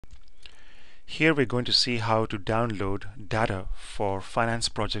Here we're going to see how to download data for finance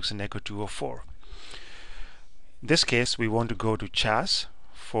projects in ECO204. In this case, we want to go to CHAS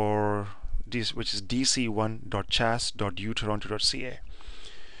for this, which is dc1.chas.utoronto.ca.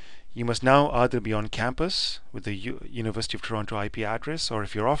 You must now either be on campus with the University of Toronto IP address, or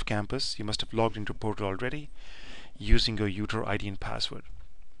if you're off campus, you must have logged into portal already using your UTOR ID and password.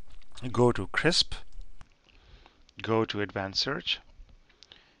 Go to CRSP, go to Advanced Search,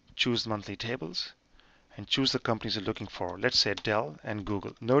 choose monthly tables, and choose the companies you're looking for. Let's say Dell and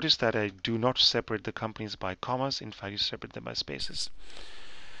Google. Notice that I do not separate the companies by commas. In fact, you separate them by spaces.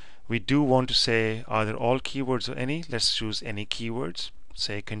 We do want to say either all keywords or any. Let's choose any keywords.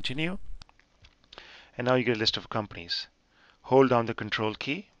 Say continue. And now you get a list of companies. Hold down the control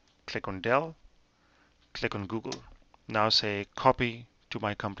key, click on Dell, click on Google. Now say copy to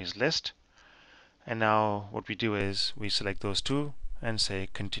my companies list. And now what we do is we select those two and say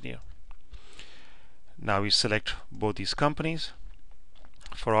continue. Now we select both these companies.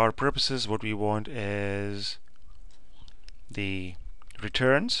 For our purposes, what we want is the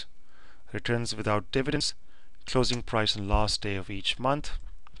returns without dividends, closing price and last day of each month.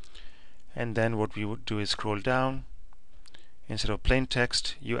 And then what we would do is scroll down. Instead of plain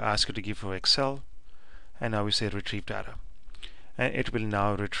text, you ask it to give for Excel, and now we say retrieve data. And it will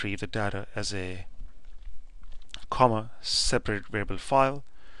now retrieve the data as a comma separate variable file.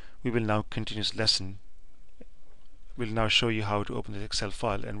 We will now continue this lesson. We'll now show you how to open the Excel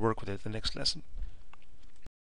file and work with it in the next lesson.